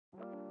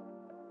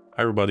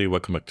Hi everybody,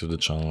 welcome back to the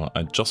channel.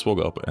 I just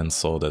woke up and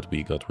saw that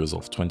we got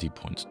Resolve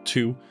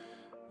 20.2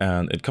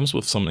 and it comes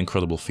with some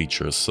incredible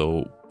features.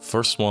 So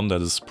first one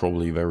that is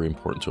probably very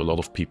important to a lot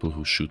of people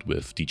who shoot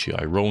with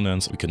DJI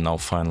Ronins, we can now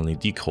finally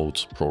decode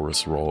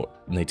ProResRAW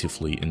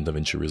natively in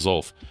DaVinci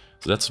Resolve.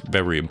 So that's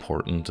very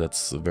important,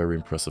 that's very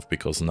impressive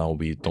because now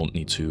we don't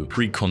need to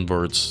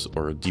pre-convert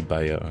or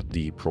debug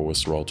the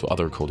ProResRAW to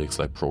other codecs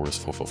like ProRes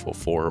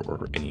 4444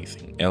 or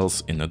anything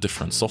else in a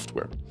different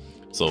software.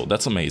 So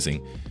that's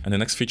amazing. And the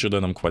next feature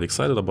that I'm quite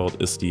excited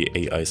about is the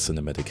AI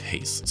Cinematic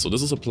Haze. So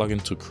this is a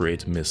plugin to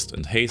create mist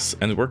and haze,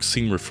 and it works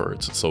scene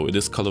referred. So it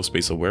is color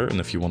space aware, and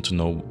if you want to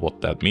know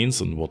what that means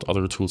and what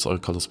other tools are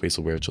color space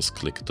aware, just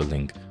click the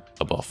link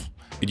above.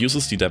 It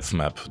uses the depth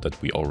map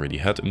that we already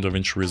had in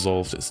DaVinci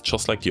Resolve. It's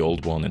just like the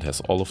old one. It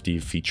has all of the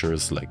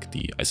features like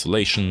the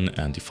isolation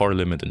and the far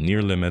limit and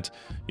near limit.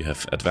 You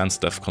have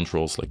advanced depth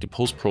controls like the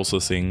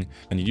post-processing,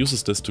 and it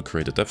uses this to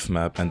create a depth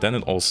map. And then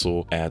it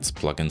also adds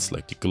plugins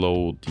like the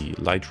glow, the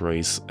light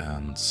rays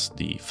and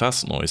the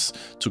fast noise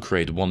to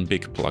create one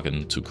big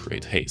plugin to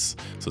create haze.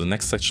 So the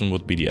next section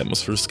would be the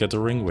atmosphere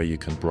scattering, where you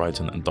can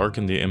brighten and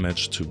darken the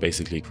image to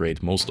basically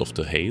create most of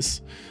the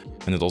haze.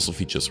 And it also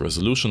features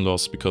resolution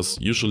loss, because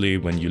usually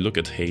when you look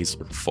at haze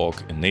or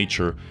fog in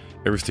nature,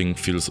 everything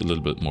feels a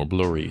little bit more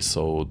blurry.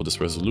 So this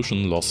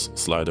resolution loss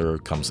slider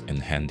comes in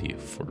handy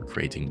for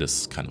creating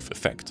this kind of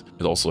effect.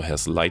 It also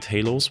has light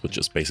halos, which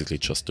is basically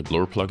just the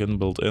blur plugin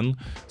built in.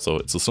 So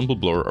it's a simple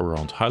blur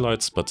around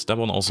highlights, but that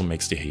one also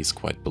makes the haze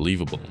quite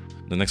believable.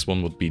 The next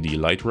one would be the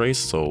light rays.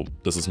 So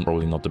this is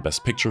probably not the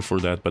best picture for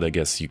that, but I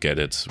guess you get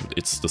it.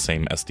 It's the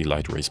same as the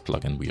light rays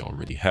plugin we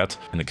already had.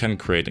 And it can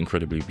create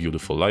incredibly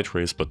beautiful light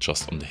rays, but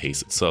just on the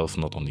haze itself,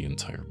 not on the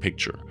entire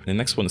picture. The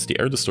next one is the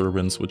air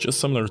disturbance, which is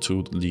similar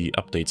to the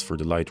updates for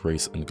the light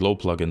rays and glow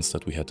plugins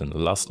that we had in the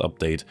last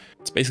update.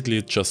 It's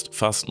basically just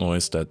fast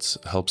noise that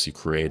helps you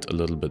create a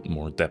little bit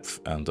more depth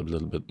and a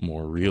little bit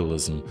more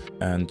realism.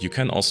 And you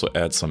can also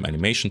add some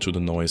animation to the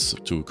noise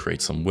to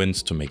create some wind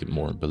to make it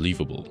more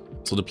believable.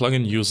 So the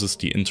plugin uses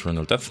the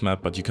internal depth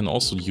map, but you can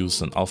also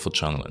use an alpha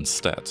channel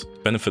instead. The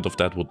benefit of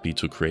that would be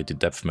to create the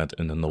depth map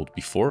in the node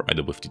before,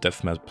 either with the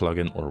depth map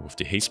plugin or with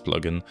the haze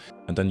plugin,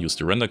 and then use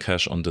the render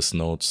cache on this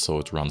node so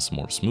it runs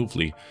more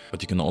smoothly.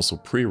 But you can also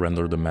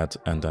pre-render the mat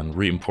and then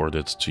re-import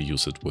it to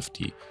use it with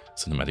the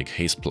Cinematic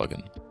Haze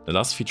plugin. The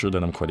last feature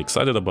that I'm quite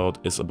excited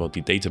about is about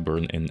the data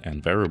burn-in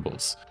and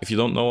variables. If you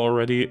don't know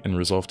already, in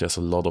Resolve there's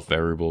a lot of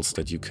variables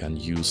that you can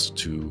use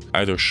to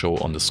either show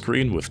on the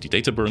screen with the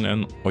data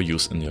burn-in or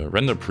use in your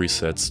render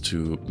presets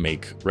to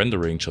make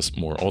rendering just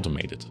more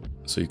automated.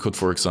 So you could,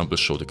 for example,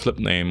 show the clip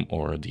name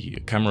or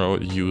the camera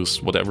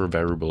use, whatever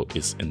variable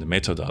is in the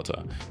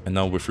metadata. And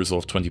now with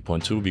Resolve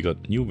 20.2 we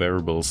got new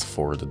variables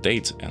for the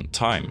date and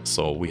time.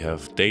 So we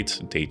have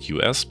date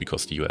US,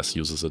 because the US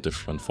uses a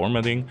different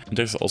formatting. And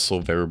there's also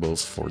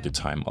variables for the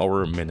time,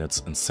 hour,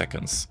 minutes and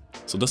seconds.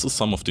 So this is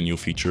some of the new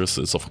features.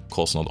 It's of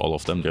course not all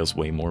of them, there's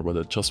way more, but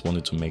I just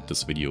wanted to make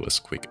this video as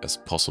quick as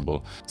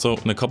possible. So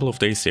in a couple of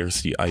days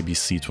there's the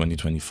IBC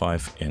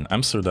 2025 in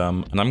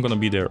Amsterdam, and I'm gonna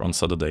be there on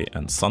Saturday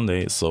and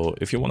Sunday. So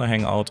if you want to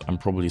hang out, I'm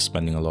probably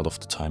spending a lot of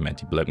the time at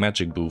the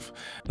Blackmagic booth.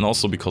 And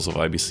also because of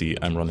IBC,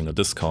 I'm running a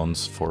discount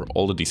for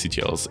all the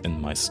DCTLs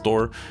in my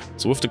store.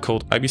 So with the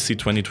code IBC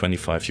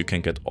 2025 you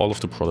can get all of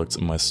the products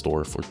in my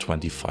store for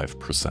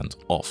 25%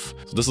 off.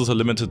 So this is a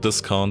limited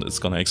discount, it's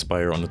gonna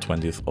expire on the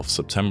 20th of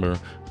September.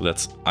 So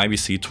that's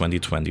IBC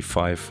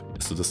 2025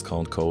 is the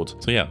discount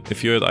code. So yeah,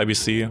 if you're at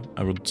IBC,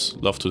 I would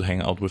love to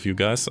hang out with you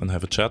guys and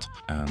have a chat.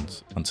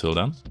 And until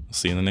then, I'll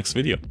see you in the next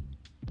video.